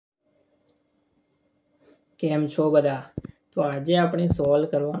કેમ છો બધા? તો આજે આપણે સોલ્વ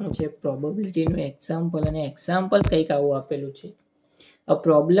કરવાનું છે પ્રોબેબિલિટીનું એક્ઝામ્પલ, અને એક્ઝામ્પલ કંઈક આવું આપેલું છે. અ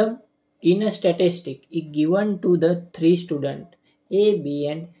problem in a statistic is given to the 3 student A, B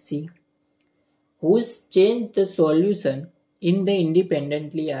and C whose change the solution in the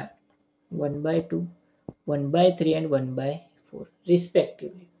independently are 1/2, 1/3 and 1/4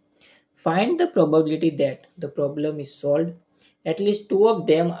 respectively. Find the probability that the problem is solved. At least 2 of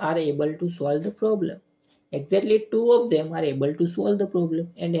them are able to solve the problem. Exactly 2 of them are able to solve the problem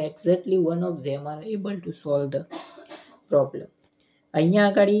and exactly 1 of them are able to solve the problem. અહીંયા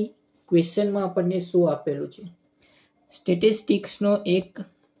આગળ ક્વેશ્ચનમાં આપણને શું આપેલું છે? સ્ટેટિસ્ટિક્સનો એક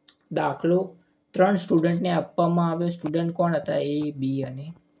દાખલો 3 સ્ટુડન્ટને આપવામાં આવ્યો. સ્ટુડન્ટ કોણ હતા? A, B અને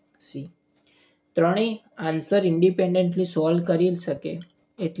C. ત્રણેય આન્સર ઇન્ડિપેન્ડન્ટલી સોલ્વ કરી શકે,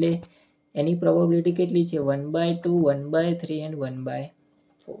 એટલે એની પ્રોબેબિલિટી કેટલી છે? 1/2, 1/3 and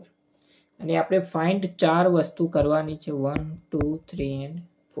 1/4. અને આપણે ફાઇન્ડ 4 વસ્તુ કરવાની છે, 1, 2, 3 and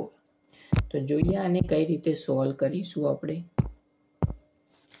 4. તો જોઈએ આને કઈ રીતે સોલ્વ કરીશું આપણે.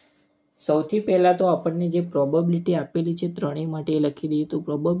 સૌથી પહેલા તો આપણને જે પ્રોબેબિલિટી આપેલી છે ત્રણેય માટે એ લખી દઈએ. તો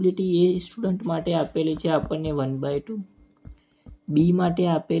પ્રોબેબિલિટી એ સ્ટુડન્ટ માટે આપેલી છે આપણને 1/2, B માટે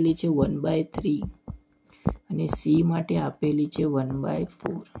આપેલી છે 1/3 અને C માટે આપેલી છે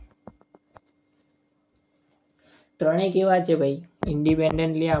 1/4. ત્રણેય કેવા છે ભાઈ?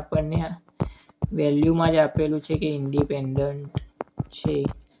 ઇન્ડિપેન્ડન્ટલી આપણને વેલ્યુમાં જ આપેલું છે કે ઇન્ડિપેન્ડન્ટ છે.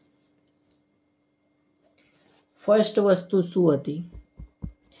 ફર્સ્ટ વસ્તુ શું હતી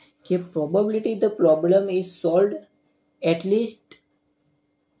કે probability the problem is solved at list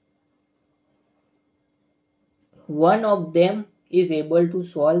one of them is able to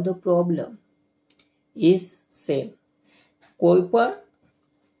solve the problem is same. કોઈ પણ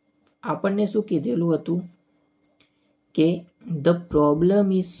આપણને શું કીધેલું હતું કે the problem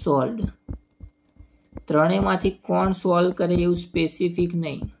is solved. ત્રણેયમાંથી કોણ સોલ્વ કરે એવું સ્પેસિફિક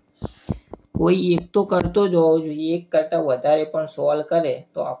નહીં. કોઈ એક તો કરતો જ હોવો જોઈએ. એક કરતા વધારે પણ સોલ્વ કરે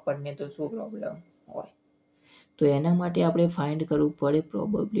તો આપણને તો શું પ્રોબ્લેમ હોય? તો એના માટે આપણે ફાઇન્ડ કરવું પડે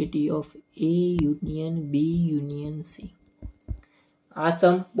probability of A union B union C. આ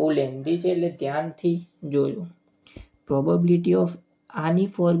સમ બહુ લેન્ધી છે એટલે ધ્યાનથી જોજો. પ્રોબેબિલિટી ઓફ આની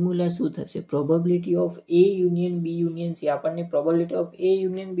ફોર્મ્યુલા શું થશે? Probability of A union B union C. આપણને probability of A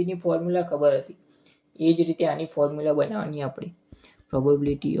union B ની ફોર્મ્યુલા ખબર હતી. એ જ રીતે આની ફોર્મ્યુલા બનાવવાની આપણે.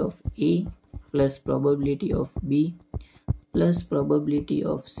 Probability of A plus probability of B plus probability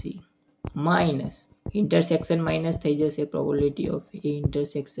of C minus intersection minus થઈ જશે. Probability of A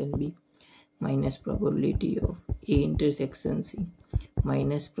intersection B minus probability of A intersection C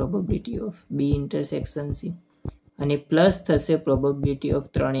minus probability of B intersection C અને plus થશે probability of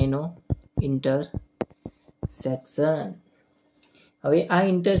ત્રણેયનો intersection. હવે આ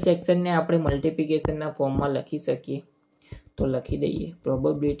ઇન્ટરસેક્શનને આપણે મલ્ટિપ્લિકેશનના ફોર્મમાં લખી શકીએ. તો લખી દઈએ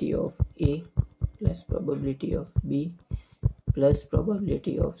probability of A plus probability of B plus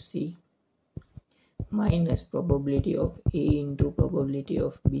probability of C minus probability of A into probability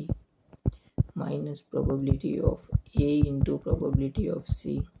of B minus probability of A into probability of C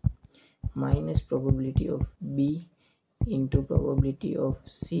minus probability of B into probability of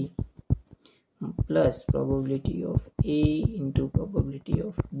C plus probability of A into probability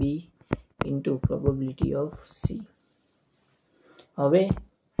of B into probability of C. હવે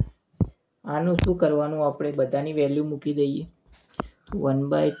આનું શું કરવાનું? આપણે બધાની value મૂકી દઈએ.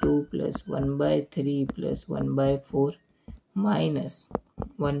 1/2 plus 1/3 plus 1/4 minus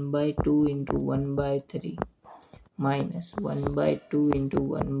 1/2 into 1/3 minus 1/2 into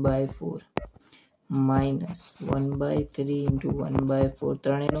 1/4 minus 1/3 into 1/4.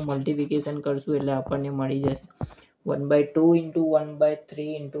 ત્રણેયનું multiplication કરશું એટલે આપણને મળી જશે 1/2 into 1/3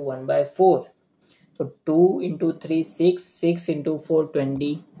 into 1/4. તો 2 into 3 6, 6 into 4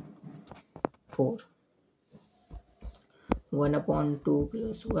 24. 1/2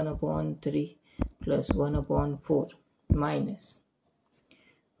 plus 1/3 plus 1/4 minus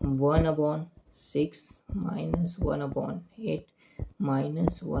 1/6 minus 1/8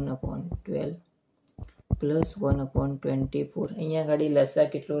 minus 1/12 plus 1/24. અહીંયા આગળ લસા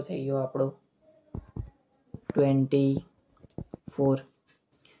કેટલો થઈ ગયો આપણો? 24.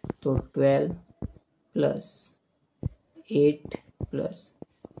 તો 12 plus 8 plus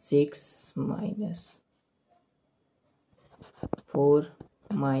 6 minus 4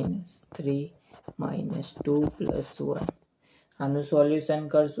 minus 3 minus 2 plus 1. આનું સોલ્યુશન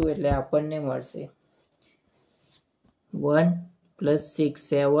કરશું એટલે આપણને મળશે 1 plus 6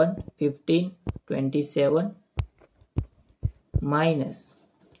 7 15 27 minus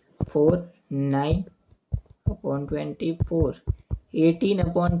 4 9 upon 24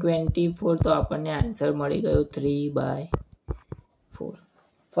 18/24 તો આપણને આન્સર મળી ગયો 3/4.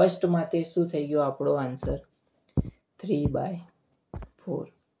 ફર્સ્ટ માટે શું થઈ ગયો આપણો આન્સર 3/4.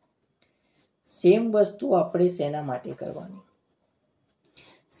 સેમ વસ્તુ આપણે શેના માટે કરવાની?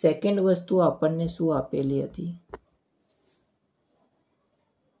 સેકન્ડ વસ્તુ આપણને શું આપેલી હતી?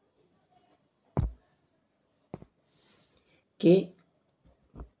 કે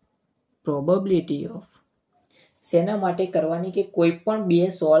પ્રોબેબિલિટી ઓફ શેના માટે કરવાની? કે કોઈ પણ બે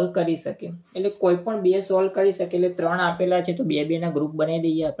સોલ્વ કરી શકે. એટલે કોઈ પણ બે સોલ્વ કરી શકે એટલે ત્રણ આપેલા છે તો બે બે ના ગ્રુપ બનાવી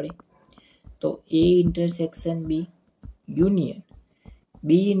દઈએ આપણે. તો A intersection B union B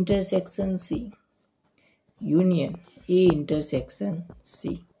intersection C union A intersection C.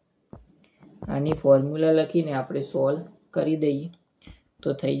 આની ફોર્મ્યુલા લખીને આપણે સોલ્વ કરી દઈએ તો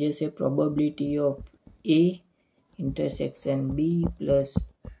થઈ જશે probability of A intersection B plus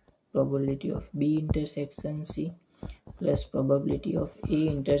probability of B intersection C plus probability of A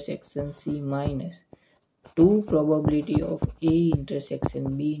intersection C minus 2 probability of A intersection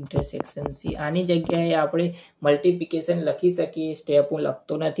B intersection C. આની જગ્યાએ આપણે મલ્ટિપ્લિકેશન લખી શકીએ. સ્ટેપ હું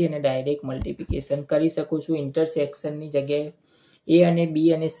લખતો નથી અને ડાયરેક્ટ મલ્ટિપ્લિકેશન કરી શકું છું. ઇન્ટરસેક્શનની જગ્યાએ A અને B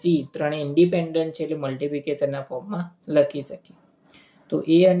અને C ત્રણે ઇન્ડિપેન્ડન્ટ છે એટલે મલ્ટિપ્લિકેશનના ફોર્મમાં લખી શકીએ. તો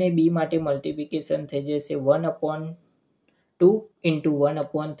A અને B માટે મલ્ટિપ્લિકેશન થઈ જશે 1/2 into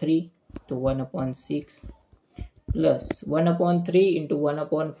 1/3 તો 1/6 પ્લસ 1/3 into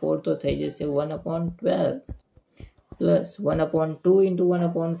 1/4 તો થઈ જશે 1/12 પ્લસ 1/2 into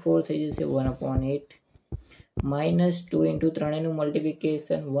 1/4 થઈ જશે 1/8 માઇનસ 2 into 3 નું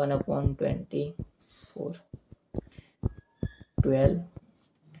મલ્ટિપ્લિકેશન 1/24 12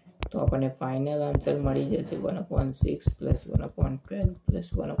 તો આપણને ફાઇનલ આન્સર મળી જશે 1/6 પ્લસ 1/12 પ્લસ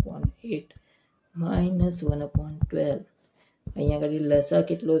 1/8 માઇનસ 1/12. અહીંયા આગળ લસા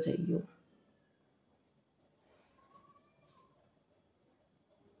કેટલો થઈ ગયો?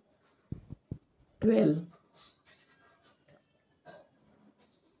 12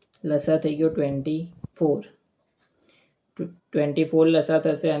 લસા થઈ ગયો 24. 24 લસા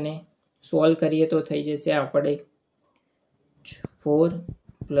થશે અને સોલ્વ કરીએ તો થઈ જશે આપણે 4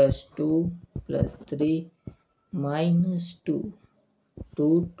 પ્લસ 2 પ્લસ 3 માઇનસ 2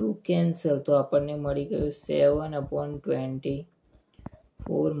 2 કેન્સલ તો આપણને મળી ગયો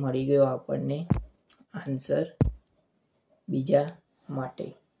 7/24 મળી ગયો આપણને આન્સર બીજા માટે.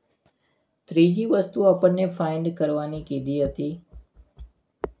 ત્રીજી વસ્તુ આપણને ફાઇન્ડ કરવાની કીધી હતી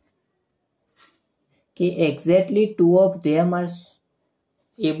કે exactly 2 of them are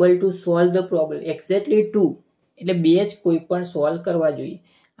able to solve the problem. Exactly 2 એટલે બે જ કોઈ પણ સોલ્વ કરવા જોઈએ.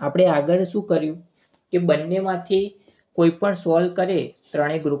 આપણે આગળ શું કર્યું કે બંનેમાંથી કોઈ પણ સોલ્વ કરે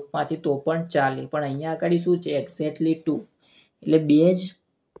ત્રણેય ગ્રુપમાંથી તો પણ ચાલે, પણ અહીંયા આગળ શું છે એક્ઝેક્ટલી 2 એટલે બે જ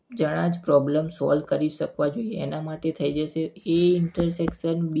જણા જ પ્રોબ્લેમ સોલ્વ કરી શકવા જોઈએ. એના માટે થઈ જશે A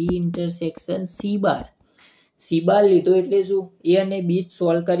intersection B intersection C bar. C બાર લીધો એટલે શું A અને B જ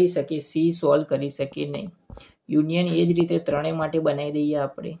સોલ્વ કરી શકે, C સોલ્વ કરી શકે નહીં. યુનિયન એ જ રીતે ત્રણેય માટે બનાવી દઈએ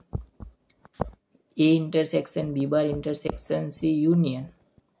આપણે. A intersection B bar intersection C union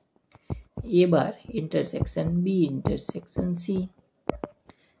A bar intersection B intersection C.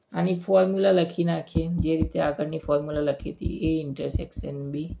 આની ફોર્મ્યુલા લખી નાખીએ જે રીતે આગળની ફોર્મ્યુલા લખી હતી. A intersection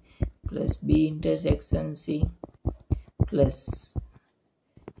B plus B intersection C plus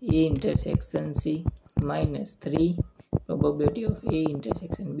A intersection C minus 3 probability of A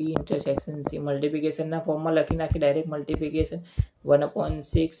intersection B intersection C. મલ્ટિપ્લિકેશનના ફોર્મમાં લખી નાખી direct multiplication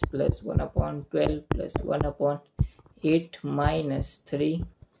 1/6 plus 1/12 plus 1/8 minus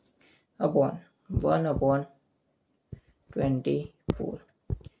 3/1/24.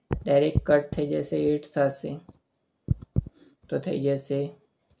 Direct cut થઈ જશે 8 થશે તો થઈ જશે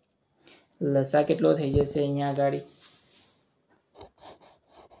લસા કેટલો થઈ જશે અહીંયા આગળ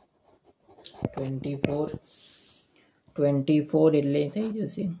 24 એટલે થઈ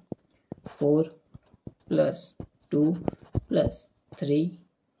જશે 4 પ્લસ 2 પ્લસ 3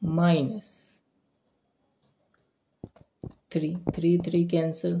 માઇનસ 3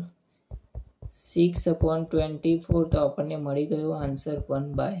 કેન્સલ 6/24 તો આપણને મળી ગયો આન્સર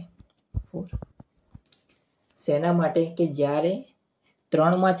 1/4. શેના માટે? કે જ્યારે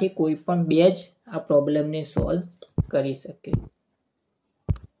ત્રણમાંથી કોઈ પણ બે જ આ પ્રોબ્લેમને સોલ્વ કરી શકે.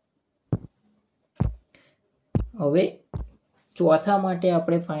 હવે ચોથા માટે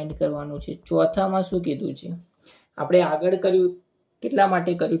આપણે ફાઇન્ડ કરવાનું છે. ચોથામાં શું કીધું છે? આપણે આગળ કર્યું કેટલા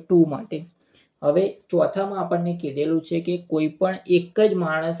માટે કર્યું? 2 માટે. હવે ચોથામાં આપણને કીધેલું છે કે કોઈ પણ એક જ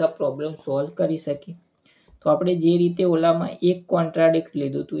માણસ આ પ્રોબ્લેમ સોલ્વ કરી શકે. તો આપણે જે રીતે ઓલામાં એક કોન્ટ્રાડિક્ટ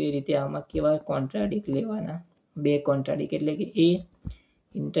લીધું હતું એ રીતે આમાં કેવા કોન્ટ્રાડિક્ટ લેવાના? બે કોન્ટ્રાડિક્ટ એટલે કે A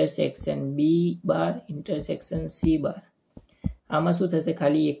intersection B bar intersection C બાર. આમાં શું થશે,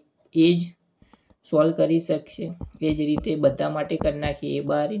 ખાલી એ જ સોલ્વ કરી શકશે. એ જ રીતે બધા માટે કરી નાખીએ. એ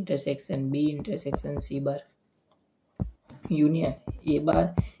બાર ઇન્ટરસેક્શન બી ઇન્ટરસેક્શન સી બાર યુનિયન એ બાર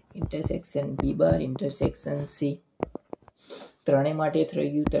ઇન્ટરસેક્શન બી બાર ઇન્ટરસેક્શન સી. ત્રણેય માટે થઈ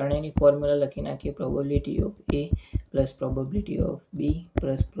ગયું. ત્રણેયની ફોર્મ્યુલા લખી નાખીએ. Probability of A plus probability of B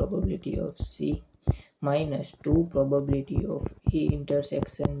plus probability of C minus 2 probability of A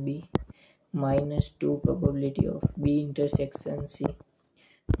intersection B minus 2 probability of B intersection C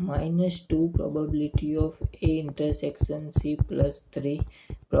minus 2 probability of A intersection C plus 3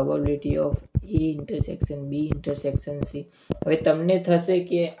 probability of A intersection B intersection C. હવે તમને થશે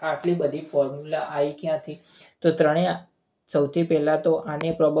કે આટલી બધી formula આવી ક્યાંથી? તો ત્રણેય સૌથી પહેલા તો આને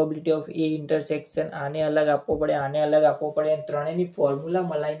પ્રોબેબિલિટી ઓફ એ ઇન્ટરસેક્શન આને અલગ આપવો પડે, આને અલગ આપવો પડે. ત્રણેયની ફોર્મ્યુલા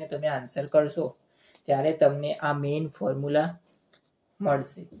મળાઈને તમે આન્સર કરશો ત્યારે તમને આ મેઇન ફોર્મ્યુલા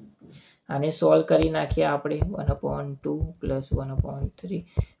મળશે. આને સોલ્વ કરી નાખીએ આપણે. 1/2 plus 1/3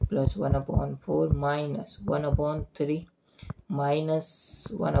 plus 1/4 minus 1/3 minus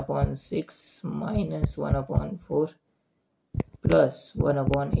 1/6 minus 1/4 plus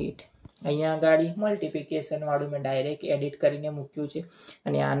 1/8. અહીંયા આગળ મલ્ટિપ્લિકેશન વાળું મેં ડાયરેક્ટ એડિટ કરીને મૂક્યું છે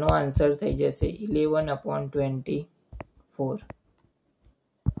અને આનો આન્સર થઈ જશે 11/24.